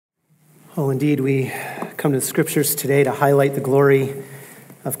Well, indeed, we come to the scriptures today to highlight the glory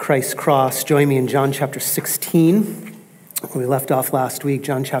of Christ's cross. Join me in John chapter 16, where we left off last week,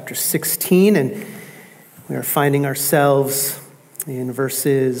 John chapter 16, and we are finding ourselves in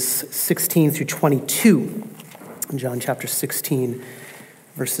verses 16 through 22. In John chapter 16,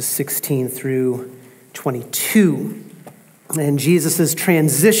 verses 16 through 22. And Jesus is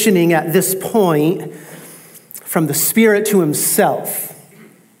transitioning at this point from the Spirit to himself,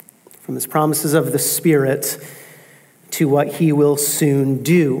 from his promises of the Spirit to what he will soon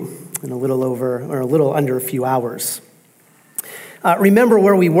do in a little under a few hours. Remember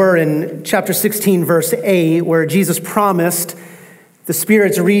where we were in chapter 16, verse 8, where Jesus promised the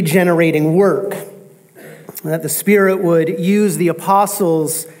Spirit's regenerating work, that the Spirit would use the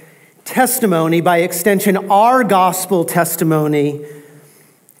apostles' testimony, by extension our gospel testimony,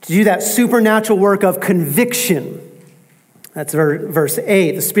 to do that supernatural work of conviction. That's verse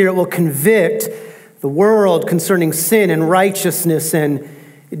 8. The Spirit will convict the world concerning sin and righteousness and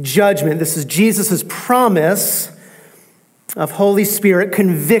judgment. This is Jesus' promise of Holy Spirit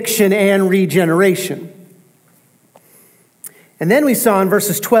conviction and regeneration. And then we saw in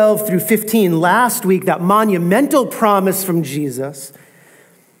verses 12 through 15 last week that monumental promise from Jesus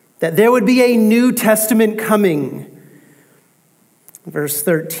that there would be a New Testament coming. Verse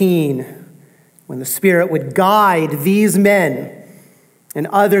 13, when the Spirit would guide these men and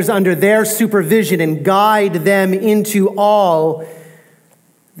others under their supervision and guide them into all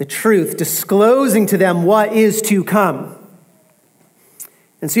the truth, disclosing to them what is to come.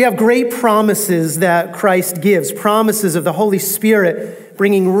 And so you have great promises that Christ gives, promises of the Holy Spirit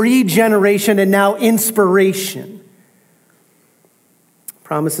bringing regeneration and now inspiration.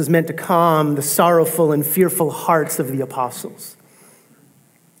 Promises meant to calm the sorrowful and fearful hearts of the apostles.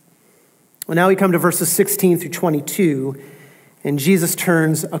 Well, now we come to verses 16 through 22, and Jesus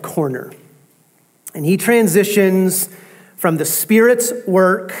turns a corner. And he transitions from the Spirit's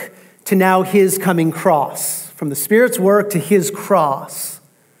work to now his coming cross. From the Spirit's work to his cross.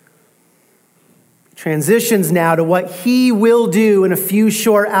 Transitions now to what he will do in a few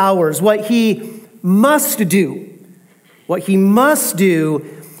short hours, what he must do. What he must do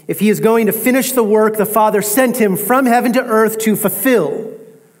if he is going to finish the work the Father sent him from heaven to earth to fulfill.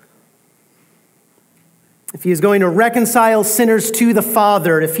 If he is going to reconcile sinners to the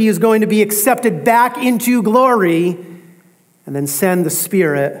Father, if he is going to be accepted back into glory, and then send the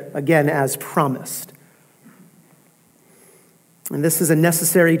Spirit again as promised. And this is a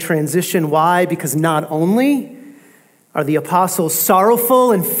necessary transition. Why? Because not only are the apostles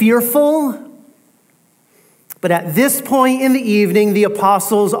sorrowful and fearful, but at this point in the evening, the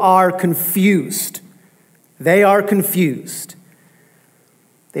apostles are confused. They are confused.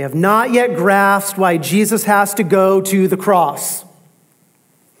 They have not yet grasped why Jesus has to go to the cross.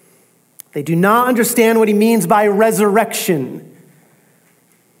 They do not understand what he means by resurrection.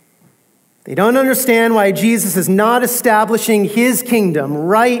 They don't understand why Jesus is not establishing his kingdom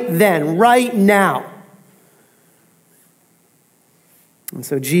right then, right now. And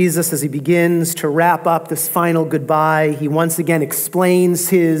so Jesus, as he begins to wrap up this final goodbye, he once again explains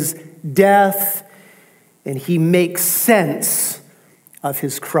his death, and he makes sense of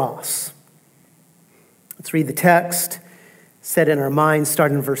his cross. Let's read the text, set in our minds,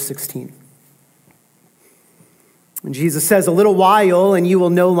 starting in verse 16. And Jesus says, "A little while, and you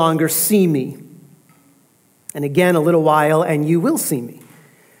will no longer see me. And again, a little while, and you will see me."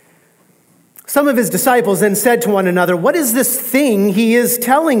 Some of his disciples then said to one another, "What is this thing he is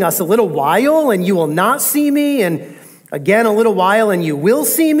telling us? A little while, and you will not see me, and again, a little while, and you will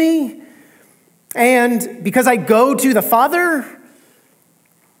see me? And because I go to the Father?"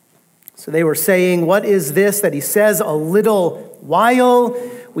 So they were saying, "What is this that he says, a little while?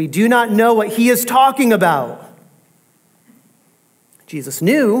 We do not know what he is talking about." Jesus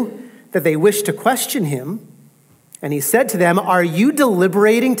knew that they wished to question him, and he said to them, "Are you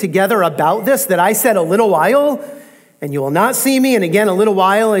deliberating together about this, that I said a little while, and you will not see me, and again a little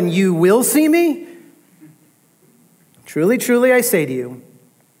while, and you will see me? Truly, truly, I say to you,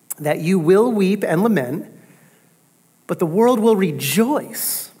 that you will weep and lament, but the world will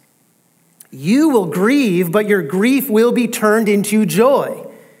rejoice. You will grieve, but your grief will be turned into joy.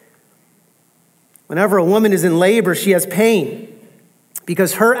 Whenever a woman is in labor, she has pain,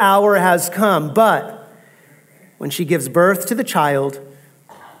 because her hour has come. But when she gives birth to the child,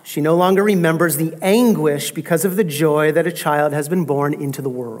 she no longer remembers the anguish because of the joy that a child has been born into the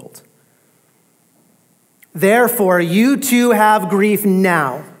world. Therefore, you too have grief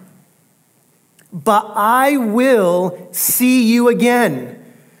now, but I will see you again,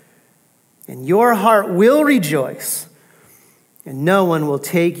 and your heart will rejoice, and no one will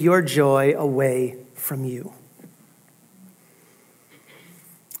take your joy away from you.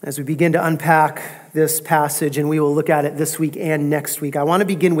 As we begin to unpack this passage, and we will look at it this week and next week, I want to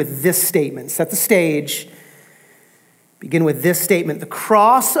begin with this statement. Set the stage. Begin with this statement. The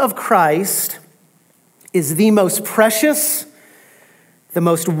cross of Christ is the most precious, the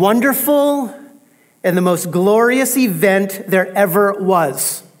most wonderful, and the most glorious event there ever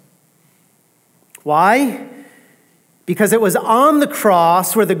was. Why? Because it was on the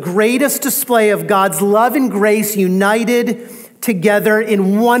cross where the greatest display of God's love and grace united together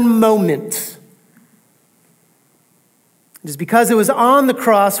in one moment. It is because it was on the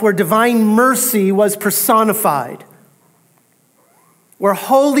cross where divine mercy was personified, where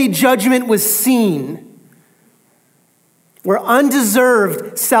holy judgment was seen, where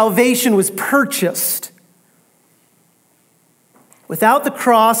undeserved salvation was purchased. Without the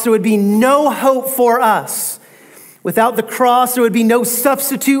cross, there would be no hope for us. Without the cross, there would be no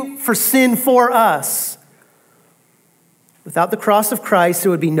substitute for sin for us. Without the cross of Christ, there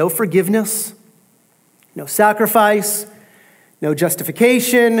would be no forgiveness, no sacrifice, no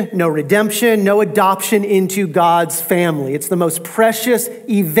justification, no redemption, no adoption into God's family. It's the most precious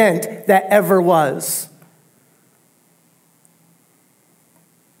event that ever was.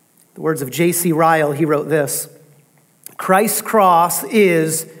 The words of J.C. Ryle, he wrote this: Christ's cross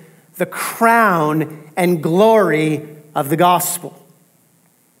is the crown and glory of the gospel.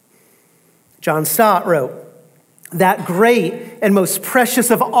 John Stott wrote, that great and most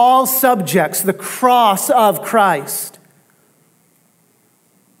precious of all subjects, the cross of Christ.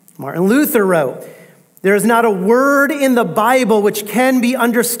 Martin Luther wrote, there is not a word in the Bible which can be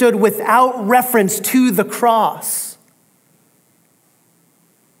understood without reference to the cross.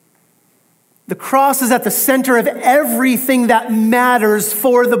 The cross is at the center of everything that matters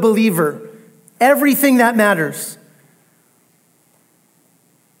for the believer. Everything that matters.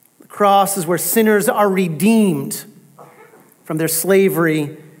 The cross is where sinners are redeemed from their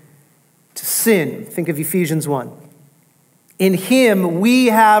slavery to sin. Think of Ephesians 1. In him we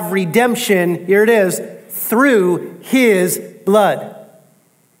have redemption, here it is, through his blood.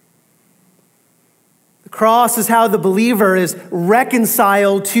 The cross is how the believer is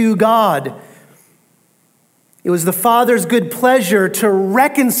reconciled to God. It was the Father's good pleasure to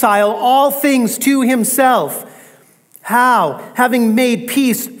reconcile all things to himself. How? Having made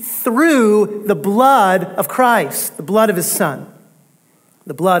peace through the blood of Christ, the blood of his Son,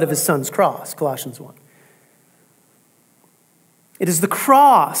 the blood of his Son's cross, Colossians 1. It is the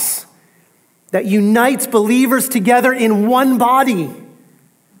cross that unites believers together in one body.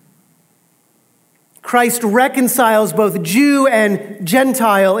 Christ reconciles both Jew and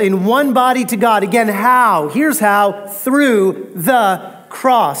Gentile in one body to God. Again, how? Here's how: through the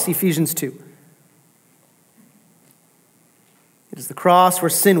cross, Ephesians 2. It is the cross where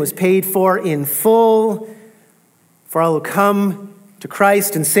sin was paid for in full for all who come to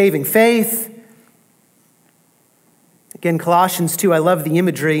Christ in saving faith. Again, Colossians 2, I love the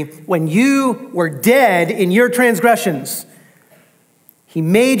imagery. When you were dead in your transgressions, he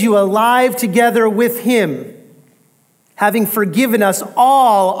made you alive together with him, having forgiven us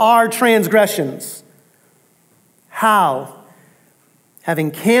all our transgressions. How?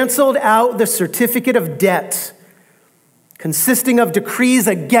 Having canceled out the certificate of debt consisting of decrees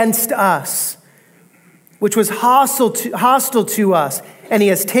against us, which was hostile to us, and he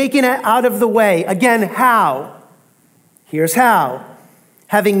has taken it out of the way. Again, how? Here's how.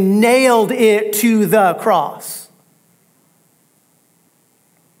 Having nailed it to the cross.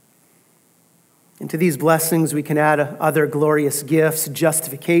 And to these blessings, we can add other glorious gifts: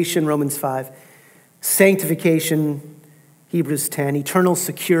 justification, Romans 5, sanctification, Hebrews 10, eternal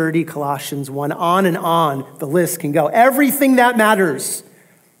security, Colossians 1, on the list can go. Everything that matters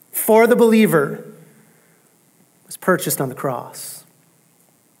for the believer was purchased on the cross.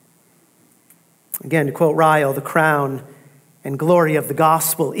 Again, to quote Ryle, the crown and glory of the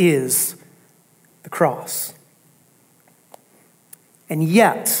gospel is the cross. And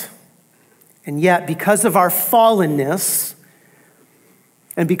yet, because of our fallenness,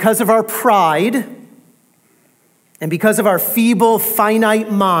 and because of our pride, and because of our feeble,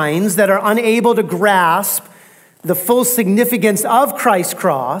 finite minds that are unable to grasp the full significance of Christ's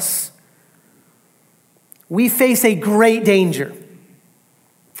cross, we face a great danger.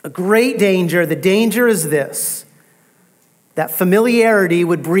 A great danger. The danger is this: that familiarity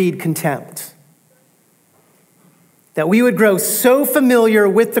would breed contempt. That we would grow so familiar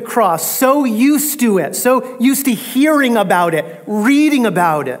with the cross, so used to it, so used to hearing about it, reading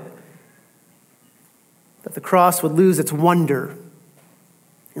about it, that the cross would lose its wonder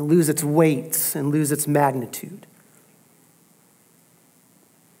and lose its weight and lose its magnitude.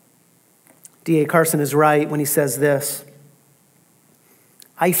 D.A. Carson is right when he says this: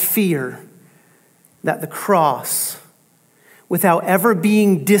 I fear that the cross, without ever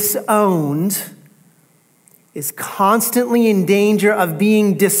being disowned, is constantly in danger of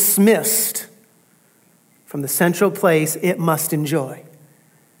being dismissed from the central place it must enjoy.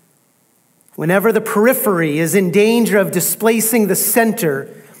 Whenever the periphery is in danger of displacing the center,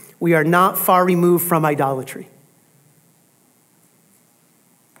 we are not far removed from idolatry.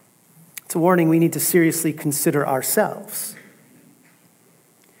 It's a warning we need to seriously consider ourselves.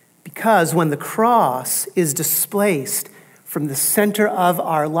 Because when the cross is displaced from the center of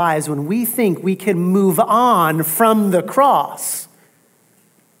our lives, when we think we can move on from the cross,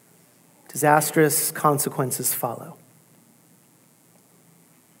 disastrous consequences follow.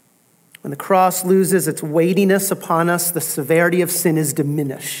 When the cross loses its weightiness upon us, the severity of sin is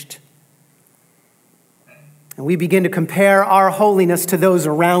diminished. And we begin to compare our holiness to those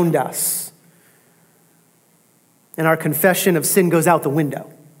around us. And our confession of sin goes out the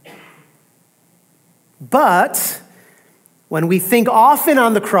window. But when we think often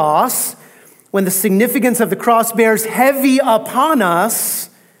on the cross, when the significance of the cross bears heavy upon us,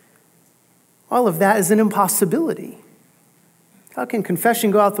 all of that is an impossibility. How can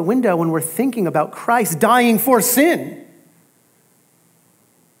confession go out the window when we're thinking about Christ dying for sin?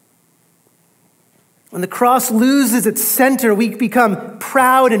 When the cross loses its center, we become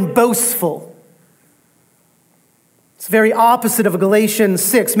proud and boastful. It's the very opposite of Galatians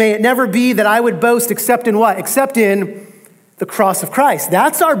 6. May it never be that I would boast except in what? Except in the cross of Christ.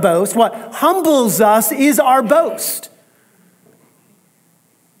 That's our boast. What humbles us is our boast.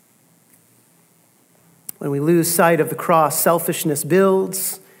 When we lose sight of the cross, selfishness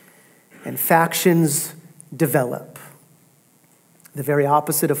builds and factions develop. The very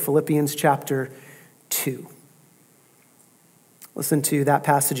opposite of Philippians chapter 2. Listen to that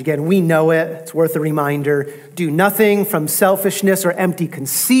passage again. We know it. It's worth a reminder. Do nothing from selfishness or empty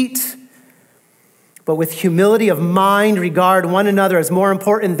conceit, but with humility of mind, regard one another as more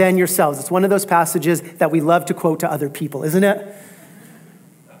important than yourselves. It's one of those passages that we love to quote to other people, isn't it?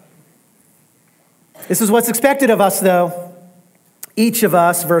 This is what's expected of us, though. Each of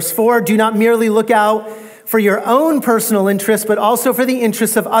us, verse 4, do not merely look out for your own personal interests, but also for the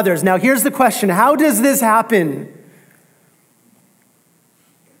interests of others. Now, here's the question. How does this happen?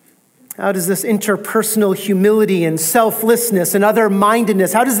 How does this interpersonal humility and selflessness and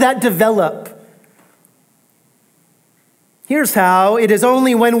other-mindedness, how does that develop? Here's how. It is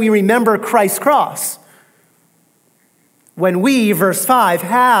only when we remember Christ's cross. When we, verse 5,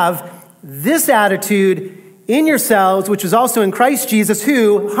 have this attitude in yourselves, which was also in Christ Jesus,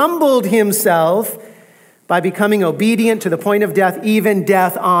 who humbled himself by becoming obedient to the point of death, even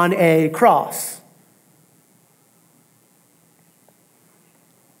death on a cross.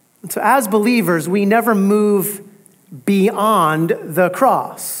 And so as believers, we never move beyond the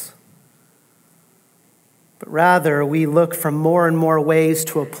cross, but rather we look for more and more ways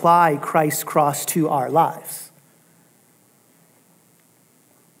to apply Christ's cross to our lives.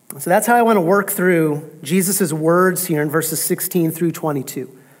 So that's how I want to work through Jesus' words here in verses 16 through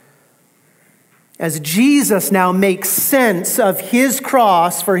 22. As Jesus now makes sense of his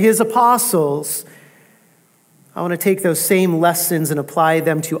cross for his apostles, I want to take those same lessons and apply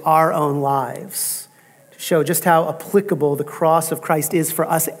them to our own lives to show just how applicable the cross of Christ is for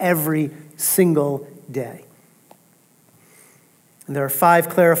us every single day. And there are 5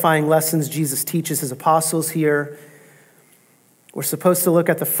 clarifying lessons Jesus teaches his apostles here. We're supposed to look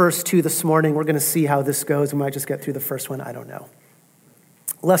at the first 2 this morning. We're going to see how this goes. We might just get through the first one. I don't know.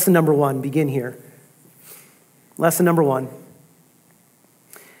 Lesson number 1, begin here. Lesson number 1.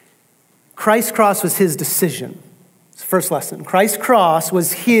 Christ's cross was his decision. It's the first lesson. Christ's cross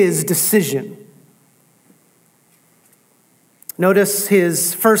was his decision. Notice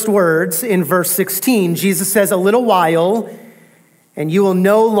his first words in verse 16. Jesus says, "A little while, and you will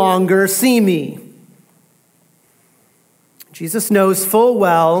no longer see me." Jesus knows full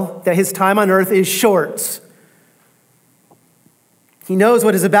well that his time on earth is short. He knows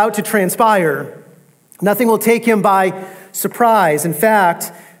what is about to transpire. Nothing will take him by surprise. In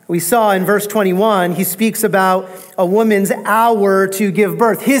fact, we saw in verse 21, he speaks about a woman's hour to give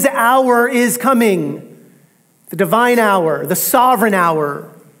birth. His hour is coming. The divine hour, the sovereign hour.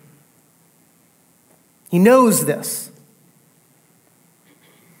 He knows this.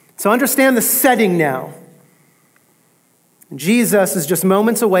 So understand the setting now. Jesus is just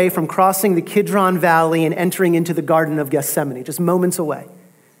moments away from crossing the Kidron Valley and entering into the Garden of Gethsemane, just moments away.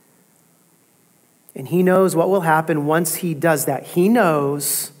 And he knows what will happen once he does that. He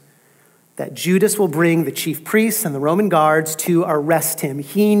knows that Judas will bring the chief priests and the Roman guards to arrest him.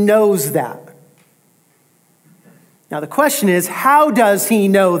 He knows that. Now the question is, how does he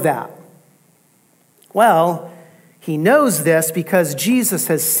know that? Well, he knows this because Jesus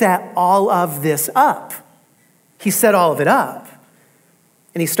has set all of this up. He set all of it up.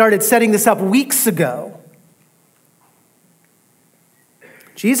 And he started setting this up weeks ago.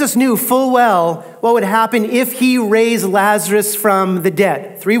 Jesus knew full well what would happen if he raised Lazarus from the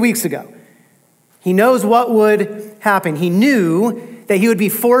dead 3 weeks ago. He knows what would happen. He knew that he would be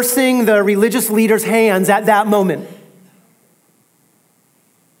forcing the religious leaders' hands at that moment.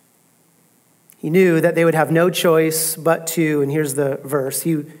 He knew that they would have no choice but to, and here's the verse,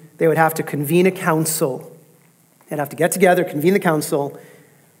 they would have to convene a council. They'd have to get together, convene the council,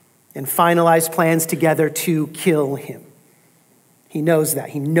 and finalize plans together to kill him. He knows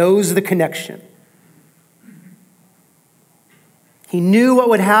that. He knows the connection. He knew what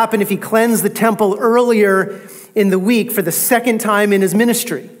would happen if he cleansed the temple earlier in the week for the second time in his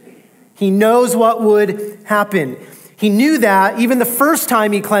ministry. He knows what would happen. He knew that even the first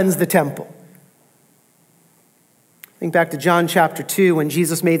time he cleansed the temple. Think back to John chapter 2 when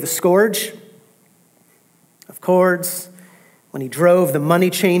Jesus made the scourge of cords, when he drove the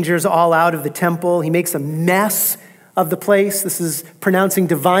money changers all out of the temple. He makes a mess of the place. This is pronouncing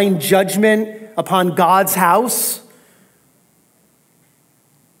divine judgment upon God's house.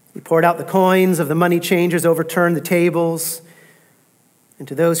 He poured out the coins of the money changers, overturned the tables. And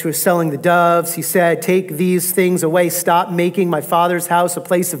to those who were selling the doves, he said, "Take these things away. Stop making my Father's house a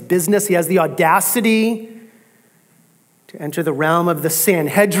place of business." He has the audacity to enter the realm of the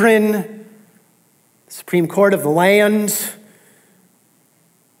Sanhedrin, the Supreme Court of the land,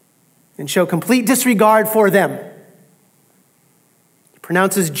 and show complete disregard for them. He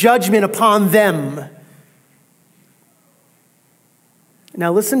pronounces judgment upon them.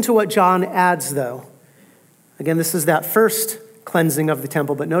 Now listen to what John adds, though. Again, this is that first cleansing of the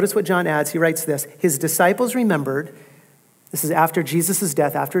temple, but notice what John adds. He writes this: his disciples remembered. This is after Jesus'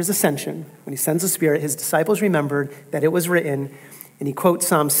 death, after his ascension. When he sends the Spirit, his disciples remembered that it was written, and he quotes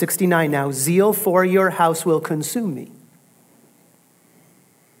Psalm 69 now, "Zeal for your house will consume me."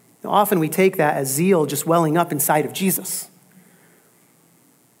 Now, often we take that as zeal just welling up inside of Jesus.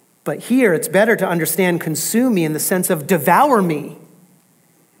 But here it's better to understand consume me in the sense of devour me,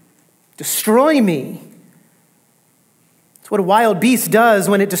 destroy me. It's what a wild beast does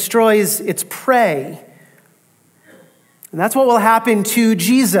when it destroys its prey. And that's what will happen to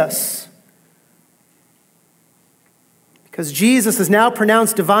Jesus. Because Jesus has now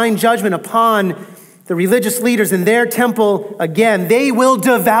pronounced divine judgment upon the religious leaders in their temple again. They will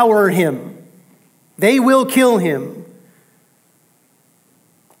devour him. They will kill him.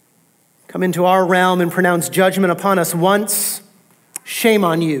 Come into our realm and pronounce judgment upon us once. Shame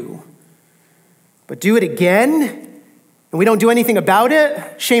on you. But do it again, and we don't do anything about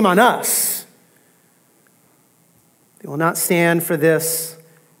it. Shame on us. They will not stand for this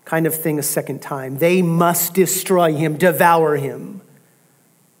kind of thing a second time. They must destroy him, devour him,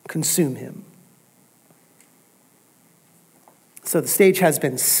 consume him. So the stage has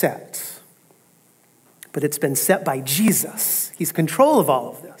been set, but it's been set by Jesus. He's in control of all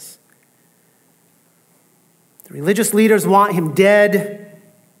of this. The religious leaders want him dead.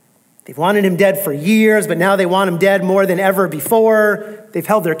 They've wanted him dead for years, but now they want him dead more than ever before. They've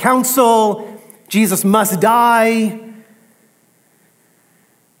held their council. Jesus must die.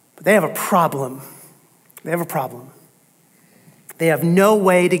 But they have a problem. They have a problem. They have no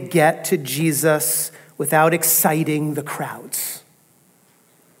way to get to Jesus without exciting the crowds.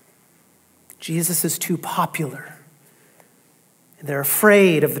 Jesus is too popular. And they're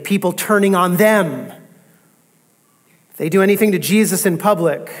afraid of the people turning on them. If they do anything to Jesus in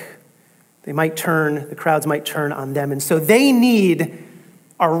public, the crowds might turn on them. And so they need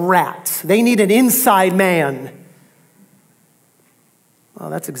a rat. They need an inside man. Well,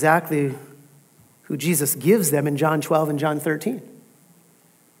 that's exactly who Jesus gives them in John 12 and John 13.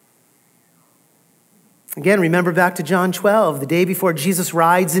 Again, remember back to John 12, the day before Jesus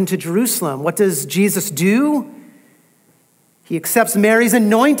rides into Jerusalem. What does Jesus do? He accepts Mary's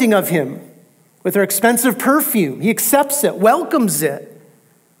anointing of him with her expensive perfume. He accepts it, welcomes it.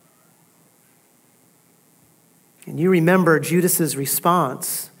 And you remember Judas's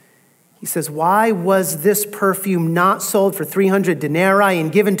response. He says, "Why was this perfume not sold for 300 denarii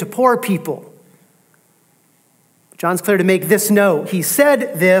and given to poor people?" John's clear to make this note. He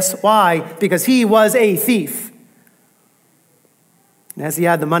said this, why? Because he was a thief. And as he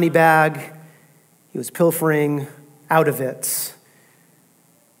had the money bag, he was pilfering out of it.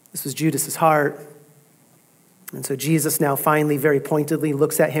 This was Judas's heart. And so Jesus now finally, very pointedly,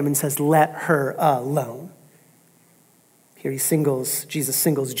 looks at him and says, "Let her alone." Here Jesus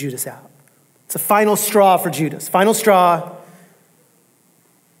singles Judas out. It's a final straw for Judas. Final straw.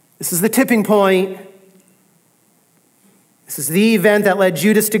 This is the tipping point. This is the event that led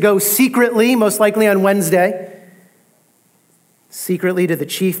Judas to go secretly, most likely on Wednesday, secretly to the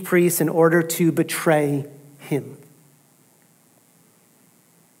chief priests in order to betray him.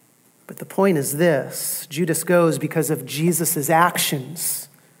 But the point is this: Judas goes because of Jesus' actions.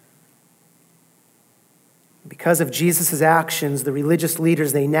 Because of Jesus' actions, the religious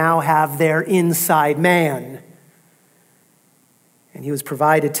leaders, they now have their inside man. And he was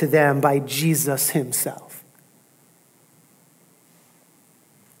provided to them by Jesus himself.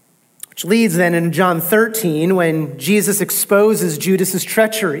 Which leads then in John 13, when Jesus exposes Judas'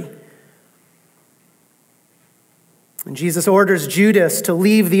 treachery. And Jesus orders Judas to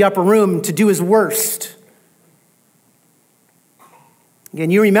leave the upper room to do his worst. Again,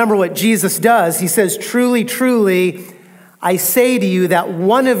 you remember what Jesus does. He says, "Truly, truly, I say to you that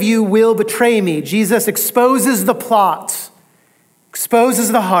one of you will betray me." Jesus exposes the plot,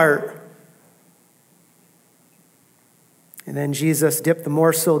 exposes the heart. And then Jesus dipped the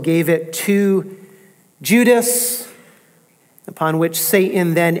morsel, gave it to Judas, upon which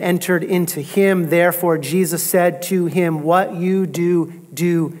Satan then entered into him. Therefore, Jesus said to him, "What you do,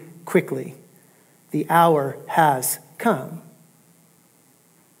 do quickly. The hour has come."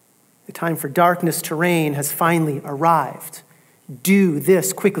 The time for darkness to reign has finally arrived. Do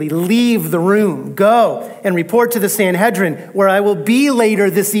this quickly. Leave the room. Go and report to the Sanhedrin, where I will be later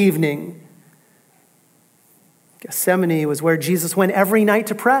this evening. Gethsemane was where Jesus went every night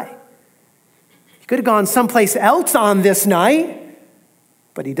to pray. He could have gone someplace else on this night,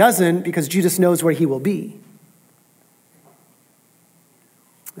 but he doesn't because Judas knows where he will be.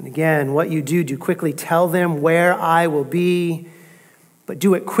 And again, what you do, do quickly. Tell them where I will be. But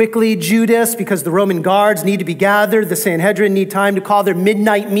do it quickly, Judas, because the Roman guards need to be gathered. The Sanhedrin need time to call their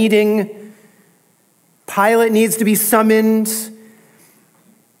midnight meeting. Pilate needs to be summoned.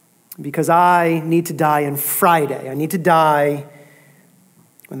 Because I need to die on Friday. I need to die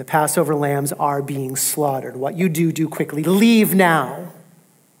when the Passover lambs are being slaughtered. What you do, do quickly. Leave now.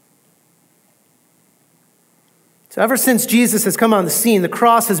 So ever since Jesus has come on the scene, the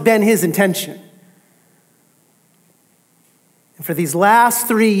cross has been his intention. And for these last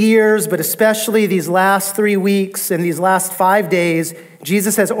 3 years, but especially these last 3 weeks and these last 5 days,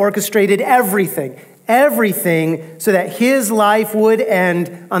 Jesus has orchestrated everything so that his life would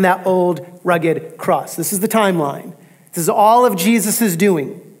end on that old rugged cross. This is the timeline. This is all of Jesus'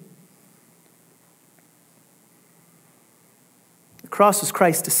 doing. The cross was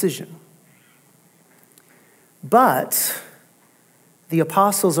Christ's decision. But the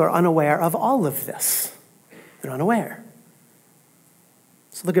apostles are unaware of all of this. They're unaware.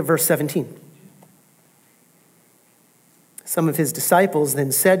 So look at verse 17. Some of his disciples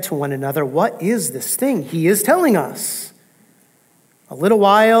then said to one another, "What is this thing he is telling us? A little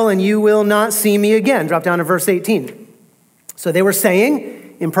while and you will not see me again." Drop down to verse 18. So they were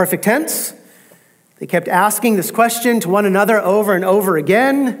saying, in perfect tense, they kept asking this question to one another over and over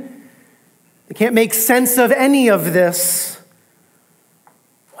again. They can't make sense of any of this.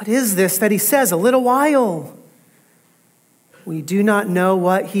 What is this that he says, "a little while"? We do not know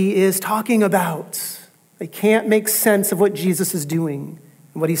what he is talking about. They can't make sense of what Jesus is doing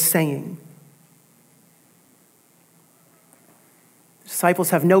and what he's saying. The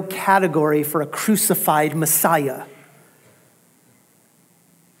disciples have no category for a crucified Messiah.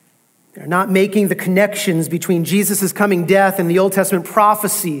 They're not making the connections between Jesus' coming death and the Old Testament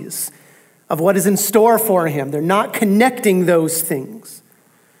prophecies of what is in store for him. They're not connecting those things.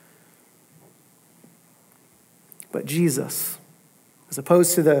 But Jesus, as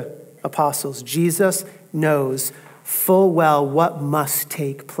opposed to the apostles, Jesus knows full well what must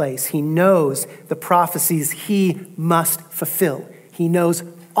take place. He knows the prophecies he must fulfill. He knows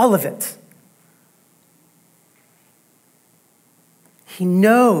all of it. He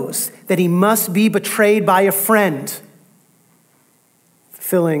knows that he must be betrayed by a friend,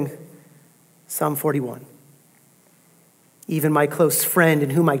 fulfilling Psalm 41. "Even my close friend in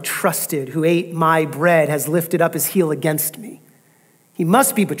whom I trusted, who ate my bread, has lifted up his heel against me." He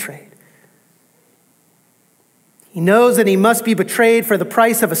must be betrayed. He knows that he must be betrayed for the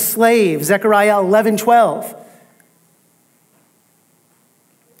price of a slave, Zechariah 11:12.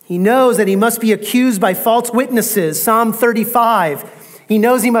 He knows that he must be accused by false witnesses, Psalm 35. He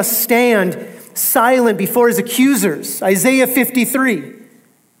knows he must stand silent before his accusers, Isaiah 53.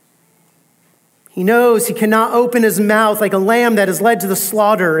 He knows he cannot open his mouth like a lamb that is led to the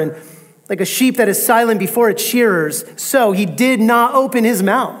slaughter and like a sheep that is silent before its shearers. So he did not open his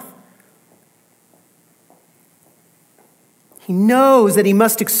mouth. He He knows that he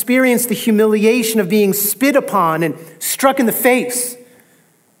must experience the humiliation of being spit upon and struck in the face.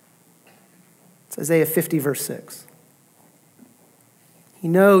 It's Isaiah 50, verse 6. He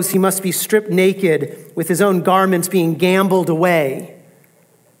knows he must be stripped naked with his own garments being gambled away.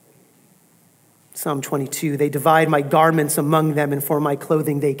 Psalm 22, they divide my garments among them, and for my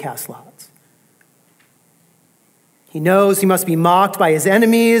clothing they cast lots. He knows he must be mocked by his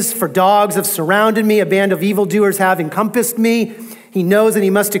enemies, for dogs have surrounded me, a band of evildoers have encompassed me. He knows that he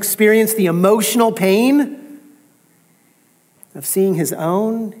must experience the emotional pain of seeing his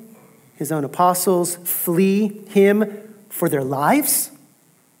own apostles flee him for their lives.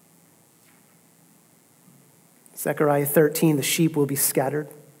 Zechariah 13, the sheep will be scattered.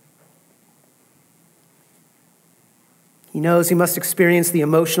 He knows he must experience the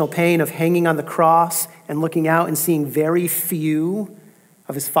emotional pain of hanging on the cross and looking out and seeing very few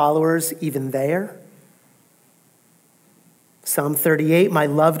of his followers even there. Psalm 38, my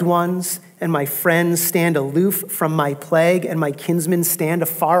loved ones and my friends stand aloof from my plague, and my kinsmen stand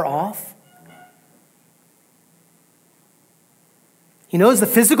afar off. He knows the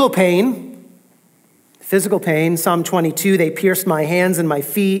physical pain. Psalm 22, they pierced my hands and my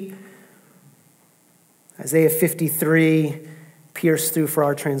feet. Isaiah 53, pierced through for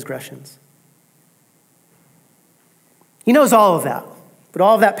our transgressions. He knows all of that, but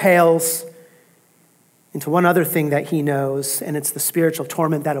all of that pales into one other thing that he knows, and it's the spiritual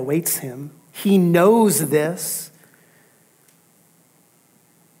torment that awaits him. He knows this.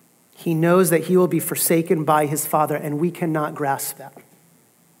 He knows that he will be forsaken by his Father, and we cannot grasp that.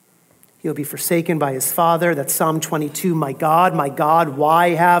 He'll be forsaken by his Father. That's Psalm 22, my God, why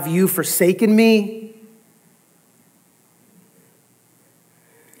have you forsaken me?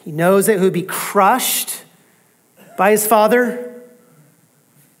 He knows that he would be crushed by his Father.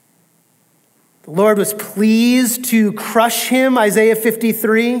 The Lord was pleased to crush him, Isaiah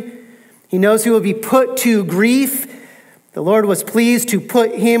 53. He knows he will be put to grief. The Lord was pleased to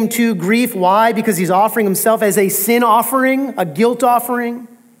put him to grief. Why? Because he's offering himself as a sin offering, a guilt offering.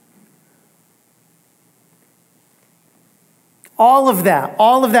 All of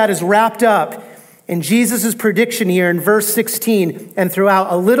that is wrapped up in Jesus' prediction here in verse 16, and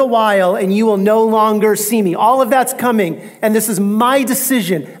throughout a little while, and you will no longer see me. All of that's coming, and this is my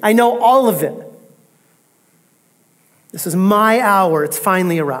decision. I know all of it. This is my hour. It's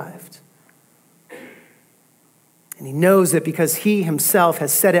finally arrived. And he knows it because he himself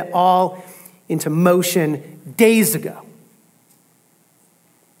has set it all into motion days ago.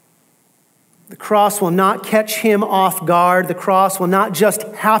 The cross will not catch him off guard. The cross will not just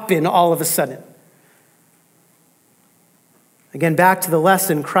happen all of a sudden. Again, back to the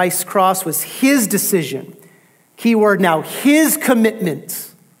lesson, Christ's cross was his decision. Key word now, his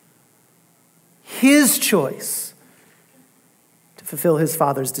commitment, his choice to fulfill his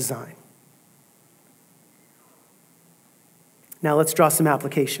Father's design. Now let's draw some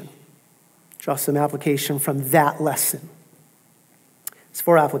application. Draw some application from that lesson. There's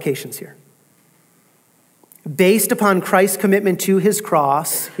 4 applications here. Based upon Christ's commitment to his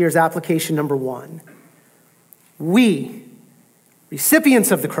cross, here's application number 1. We,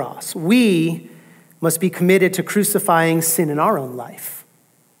 recipients of the cross, we must be committed to crucifying sin in our own life.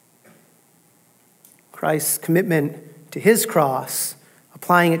 Christ's commitment to his cross,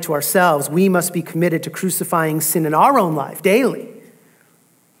 applying it to ourselves, we must be committed to crucifying sin in our own life daily.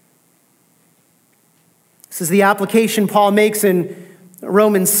 This is the application Paul makes in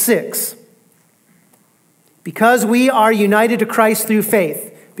Romans 6. Because we are united to Christ through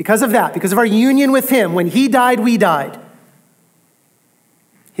faith, because of that, because of our union with him, when he died, we died.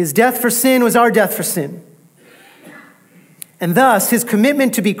 His death for sin was our death for sin. And thus, his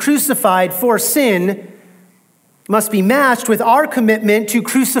commitment to be crucified for sin must be matched with our commitment to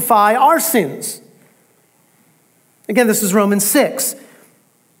crucify our sins. Again, this is Romans 6.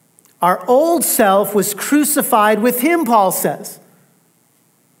 Our old self was crucified with him, Paul says.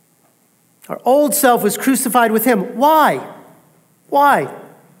 Our old self was crucified with him. Why? Why?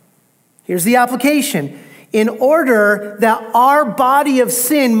 Here's the application. In order that our body of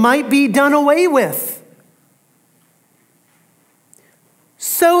sin might be done away with.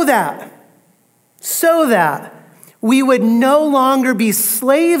 So that we would no longer be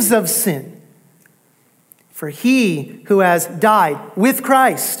slaves of sin. For he who has died with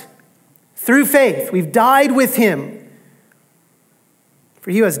Christ through faith, we've died with him. For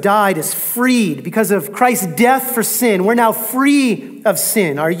he who has died is freed because of Christ's death for sin. We're now free of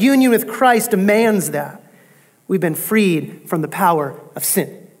sin. Our union with Christ demands that. We've been freed from the power of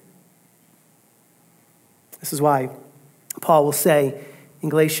sin. This is why Paul will say in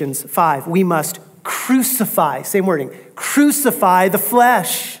Galatians 5, we must crucify, same wording, crucify the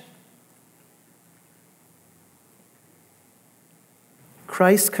flesh.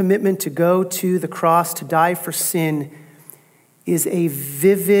 Christ's commitment to go to the cross to die for sin is a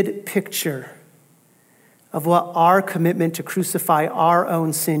vivid picture of what our commitment to crucify our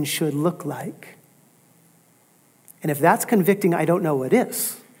own sin should look like. And if that's convicting, I don't know what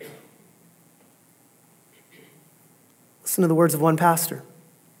is. Listen to the words of one pastor.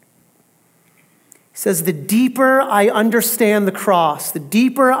 He says, the deeper I understand the cross,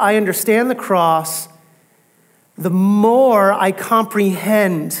 the more I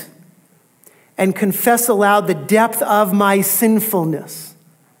comprehend and confess aloud the depth of my sinfulness.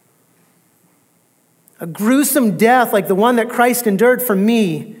 A gruesome death like the one that Christ endured for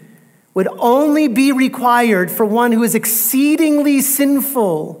me would only be required for one who is exceedingly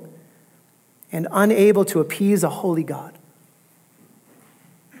sinful and unable to appease a holy God.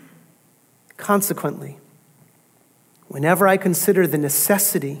 Consequently, whenever I consider the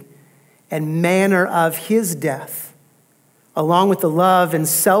necessity and manner of his death, along with the love and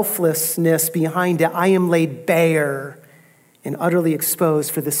selflessness behind it, I am laid bare and utterly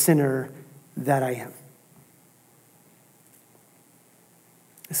exposed for the sinner that I am.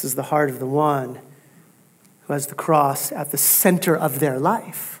 This is the heart of the one who has the cross at the center of their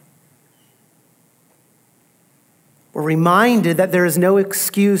life. We're reminded that there is no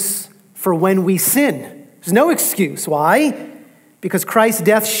excuse for when we sin. There's no excuse. Why? Because Christ's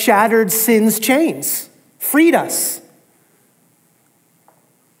death shattered sin's chains, freed us.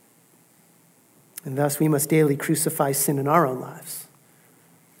 And thus we must daily crucify sin in our own lives.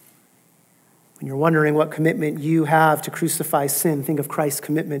 When you're wondering what commitment you have to crucify sin, think of Christ's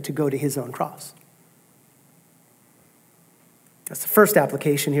commitment to go to his own cross. That's the first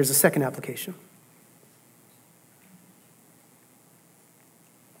application. Here's the second application.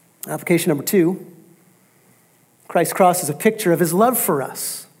 Application number 2, Christ's cross is a picture of his love for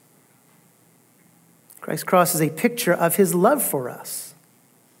us. Christ's cross is a picture of his love for us.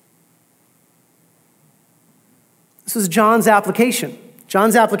 This is John's application.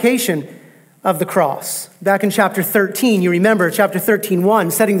 John's application of the cross. Back in chapter 13, you remember chapter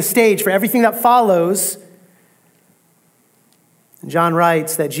 13:1, setting the stage for everything that follows. And John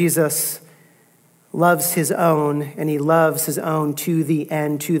writes that Jesus loves his own, and he loves his own to the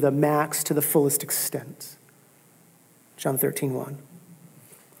end, to the max, to the fullest extent. John 13:1.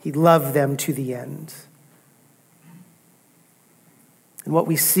 He loved them to the end. And what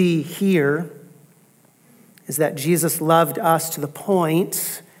we see here is that Jesus loved us to the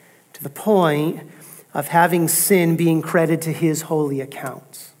point of having sin being credited to his holy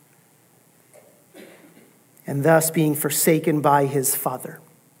account, and thus being forsaken by his Father.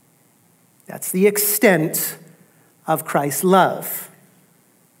 That's the extent of Christ's love.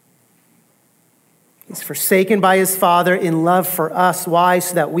 He's forsaken by his Father in love for us. Why?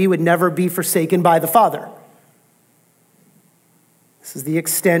 So that we would never be forsaken by the Father. This is the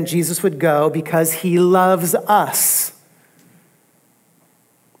extent Jesus would go because he loves us.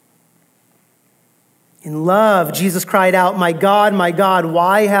 In love, Jesus cried out, my God,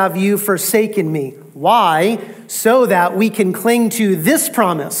 why have you forsaken me?" Why? So that we can cling to this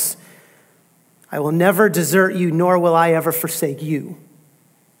promise: I will never desert you, nor will I ever forsake you.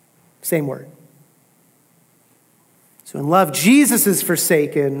 Same word. So in love, Jesus is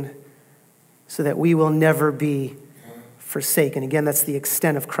forsaken so that we will never be forsaken. Again, that's the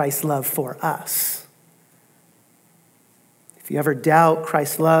extent of Christ's love for us. If you ever doubt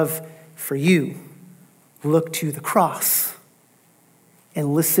Christ's love for you, look to the cross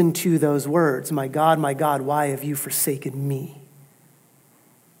and listen to those words. My God, why have you forsaken me?"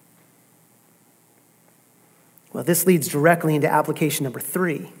 Well, this leads directly into application number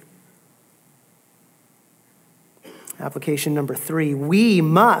 3. Application number 3, we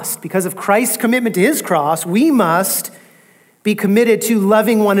must, because of Christ's commitment to his cross, we must be committed to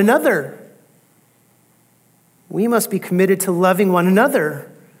loving one another. We must be committed to loving one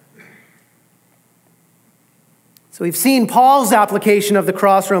another. So we've seen Paul's application of the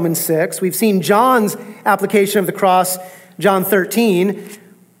cross, Romans 6. We've seen John's application of the cross, John 13.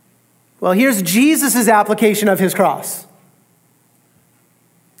 Well, here's Jesus' application of his cross.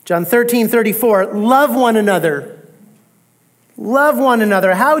 John 13:34, love one another. Love one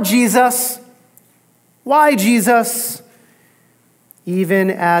another. How, Jesus? Why, Jesus?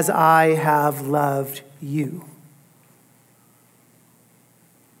 Even as I have loved you.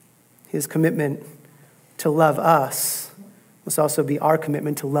 His commitment to love us must also be our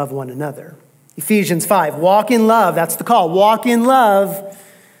commitment to love one another. Ephesians 5, walk in love. That's the call. Walk in love,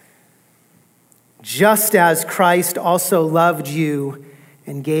 just as Christ also loved you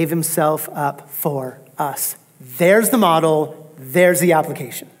and gave himself up for us. There's the model. There's the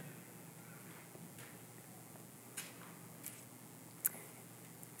application.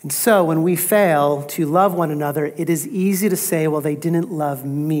 And so when we fail to love one another, it is easy to say, well, they didn't love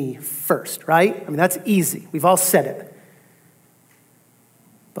me first, right? I mean, that's easy. We've all said it.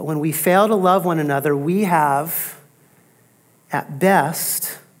 But when we fail to love one another, we have, at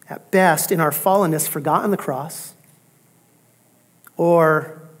best, in our fallenness, forgotten the cross.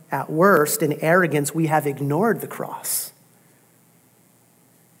 Or at worst, in arrogance, we have ignored the cross.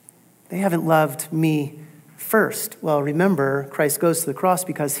 They haven't loved me first. Well, remember, Christ goes to the cross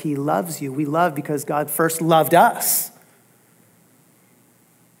because he loves you. We love because God first loved us.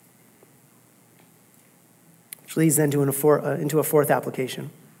 Which leads then into a fourth application.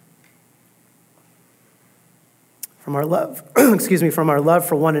 From our love, from our love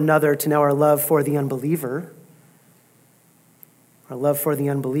for one another to now our love for the unbeliever. Our love for the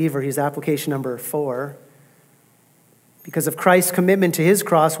unbeliever, here's application number 4. Because of Christ's commitment to his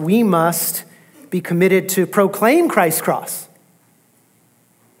cross, we must be committed to proclaim Christ's cross.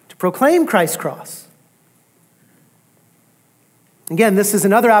 To proclaim Christ's cross. Again, this is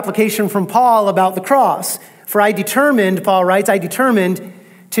another application from Paul about the cross. For Paul writes, I determined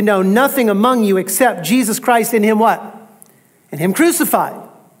to know nothing among you except Jesus Christ and him what? And him crucified.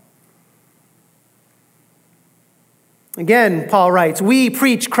 Again, Paul writes, we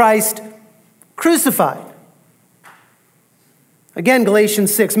preach Christ crucified. Again,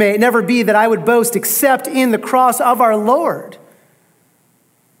 Galatians 6, may it never be that I would boast except in the cross of our Lord.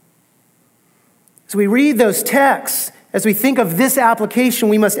 As we read those texts, as we think of this application,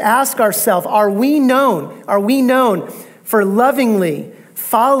 we must ask ourselves, are we known for lovingly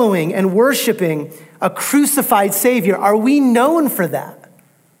following and worshiping a crucified Savior? Are we known for that?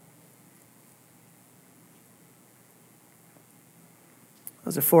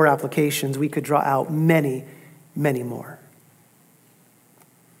 Those are 4 applications. We could draw out many, many more.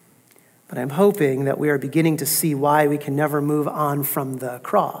 But I'm hoping that we are beginning to see why we can never move on from the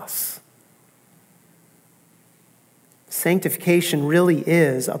cross. Sanctification really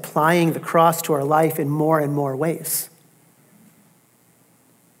is applying the cross to our life in more and more ways.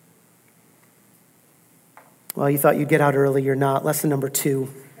 Well, you thought you'd get out early. You're not. Lesson number 2.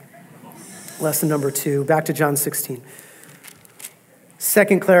 Back to John 16.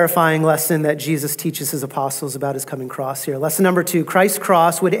 Second clarifying lesson that Jesus teaches his apostles about his coming cross here. Lesson number 2, Christ's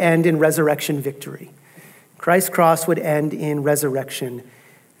cross would end in resurrection victory. Christ's cross would end in resurrection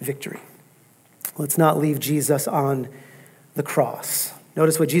victory. Let's not leave Jesus on the cross.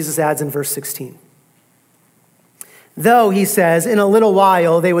 Notice what Jesus adds in verse 16. Though, he says, in a little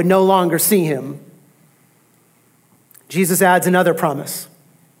while they would no longer see him, Jesus adds another promise.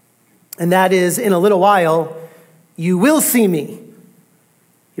 And that is, in a little while, you will see me.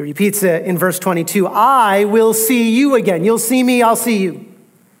 He repeats it in verse 22. I will see you again. You'll see me, I'll see you.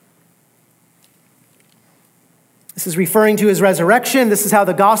 This is referring to his resurrection. This is how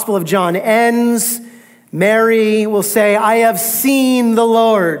the Gospel of John ends. Mary will say, I have seen the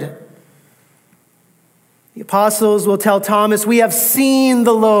Lord. The apostles will tell Thomas, we have seen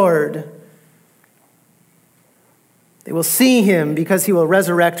the Lord. They will see him because he will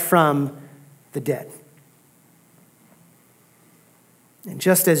resurrect from the dead. And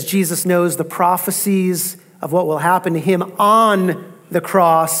just as Jesus knows the prophecies of what will happen to him on the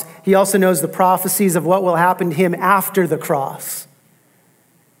cross, he also knows the prophecies of what will happen to him after the cross.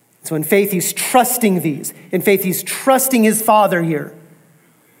 So in faith, he's trusting these. In faith, he's trusting his Father here.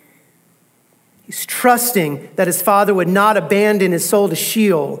 He's trusting that his Father would not abandon his soul to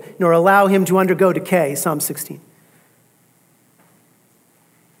Sheol, nor allow him to undergo decay, Psalm 16.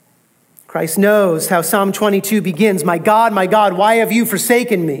 Christ knows how Psalm 22 begins, my God, why have you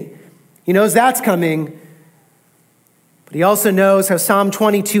forsaken me? He knows that's coming. But he also knows how Psalm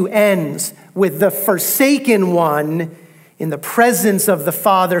 22 ends with the forsaken one in the presence of the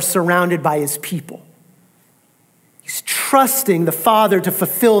Father surrounded by his people. He's trusting the Father to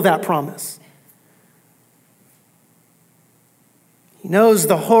fulfill that promise. He knows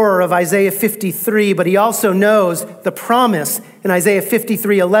the horror of Isaiah 53, but he also knows the promise in Isaiah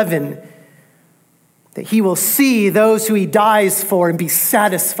 53:11 that he will see those who he dies for and be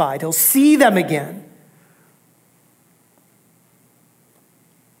satisfied. He'll see them again.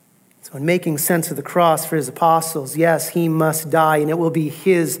 So in making sense of the cross for his apostles, yes, he must die, and it will be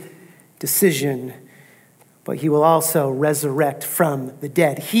his decision, but he will also resurrect from the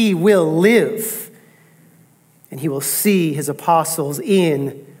dead. He will live, and he will see his apostles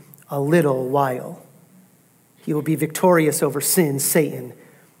in a little while. He will be victorious over sin, Satan,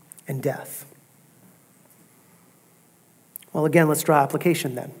 and death. Well, again, let's draw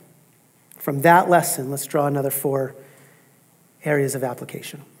application then. From that lesson, let's draw another 4 areas of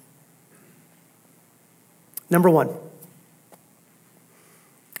application. Number 1,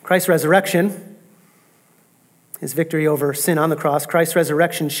 Christ's resurrection, his victory over sin on the cross, Christ's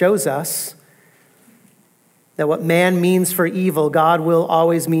resurrection shows us that what man means for evil, God will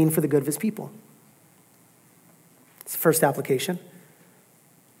always mean for the good of his people. It's the first application.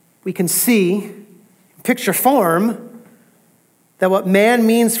 We can see, in picture form, that what man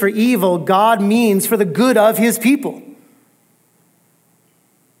means for evil, God means for the good of his people.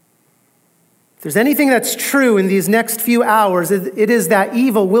 If there's anything that's true in these next few hours, it is that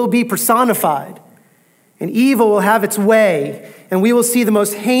evil will be personified, and evil will have its way, and we will see the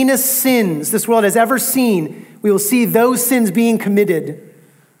most heinous sins this world has ever seen. We will see those sins being committed.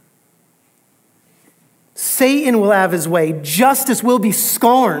 Satan will have his way. Justice will be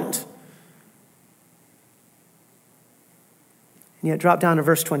scorned. And yet, drop down to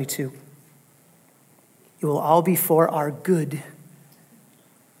verse 22. It will all be for our good.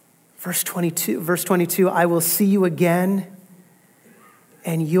 Verse 22, I will see you again,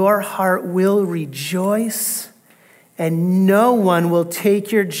 and your heart will rejoice, and no one will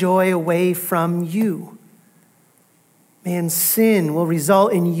take your joy away from you. Man's sin will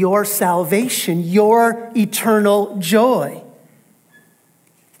result in your salvation, your eternal joy.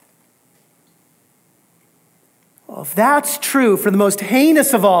 Well, if that's true for the most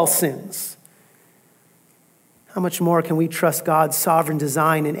heinous of all sins, how much more can we trust God's sovereign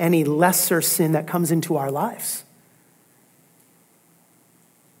design in any lesser sin that comes into our lives?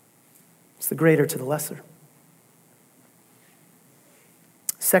 It's the greater to the lesser.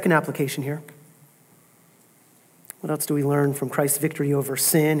 Second application here. What else do we learn from Christ's victory over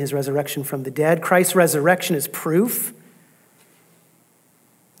sin, his resurrection from the dead? Christ's resurrection is proof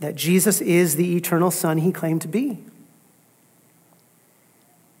that Jesus is the eternal Son he claimed to be.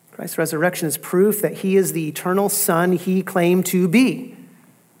 Christ's resurrection is proof that he is the eternal Son he claimed to be.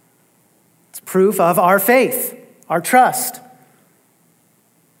 It's proof of our faith, our trust.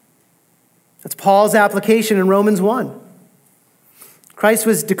 That's Paul's application in Romans 1. Christ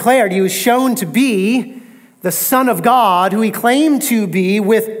was declared, he was shown to be the Son of God who he claimed to be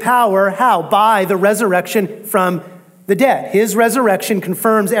with power. How? By the resurrection from the dead. His resurrection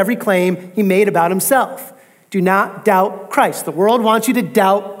confirms every claim he made about himself. Do not doubt Christ. The world wants you to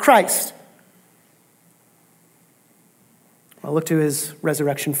doubt Christ. Well, look to his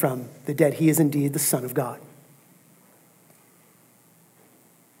resurrection from the dead. He is indeed the Son of God.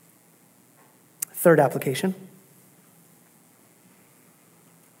 Third application.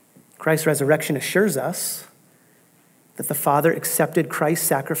 Christ's resurrection assures us that the Father accepted Christ's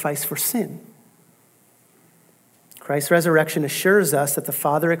sacrifice for sin. Christ's resurrection assures us that the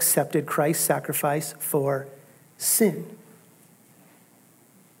Father accepted Christ's sacrifice for sin.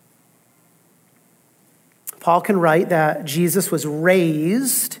 Paul can write that Jesus was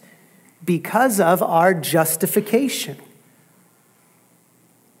raised because of our justification.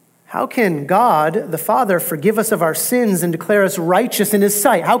 How can God, the Father, forgive us of our sins and declare us righteous in his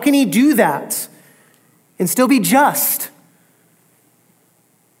sight? How can he do that and still be just?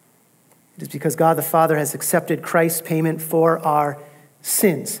 It is because God the Father has accepted Christ's payment for our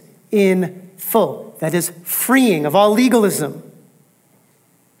sins in full. That is freeing of all legalism,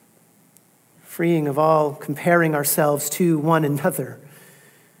 freeing of all comparing ourselves to one another.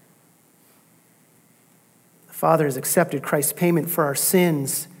 The Father has accepted Christ's payment for our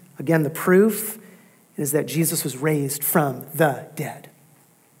sins. Again, the proof is that Jesus was raised from the dead.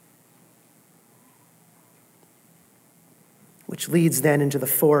 Which leads then into the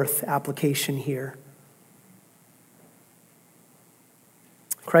fourth application here.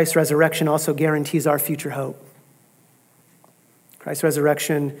 Christ's resurrection also guarantees our future hope. Christ's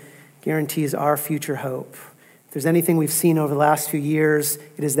resurrection guarantees our future hope. If there's anything we've seen over the last few years,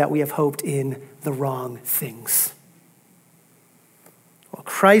 it is that we have hoped in the wrong things. Well,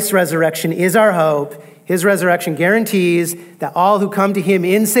 Christ's resurrection is our hope. His resurrection guarantees that all who come to him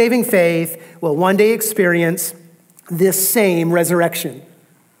in saving faith will one day experience this same resurrection.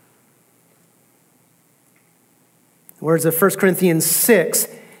 The words of 1 Corinthians 6,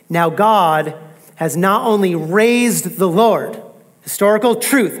 now God has not only raised the Lord, historical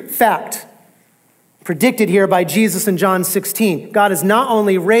truth, fact, predicted here by Jesus in John 16. God has not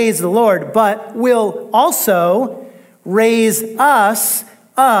only raised the Lord, but will also raise us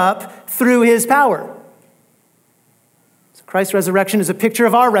up through his power. So Christ's resurrection is a picture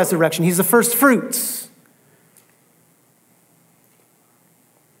of our resurrection. He's the first fruits.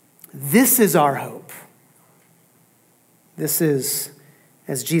 This is our hope. This is,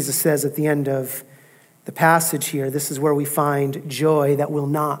 as Jesus says at the end of the passage here, this is where we find joy that will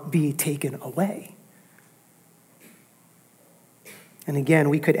not be taken away. And again,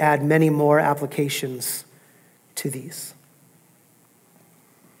 we could add many more applications to these.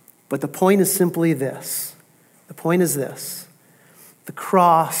 But the point is simply this. The point is this. The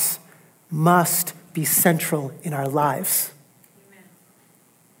cross must be central in our lives. Amen.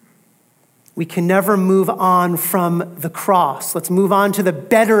 We can never move on from the cross. Let's move on to the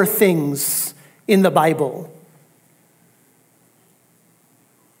better things in the Bible.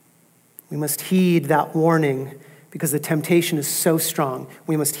 We must heed that warning because the temptation is so strong.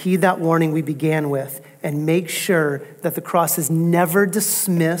 We must heed that warning we began with and make sure that the cross is never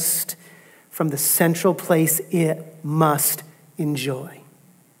dismissed from the central place it must enjoy.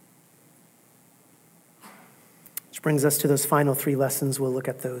 Which brings us to those final three lessons. We'll look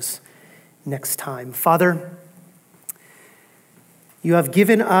at those next time. Father, you have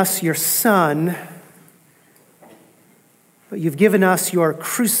given us your Son, but you've given us your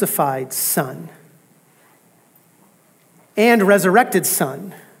crucified Son and resurrected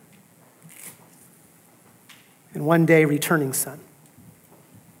Son, and one day returning Son.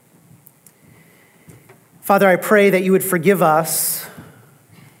 Father, I pray that you would forgive us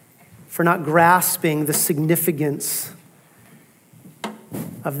for not grasping the significance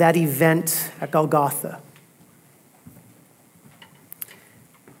of that event at Golgotha.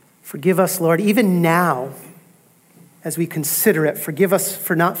 Forgive us, Lord, even now as we consider it. Forgive us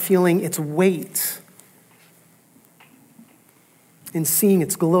for not feeling its weight in seeing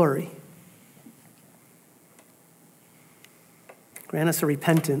its glory. Grant us a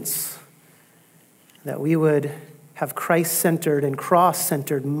repentance that we would have Christ-centered and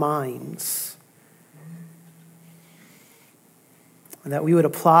cross-centered minds, and that we would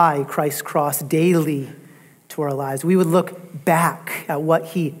apply Christ's cross daily to our lives. We would look back at what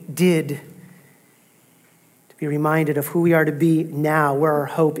he did to be reminded of who we are to be now, where our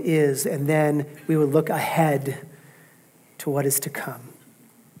hope is, and then we would look ahead to what is to come.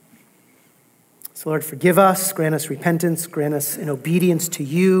 So Lord, forgive us, grant us repentance, grant us an obedience to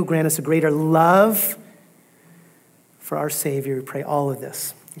you, grant us a greater love for our Savior. We pray all of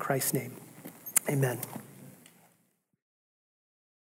this in Christ's name. Amen.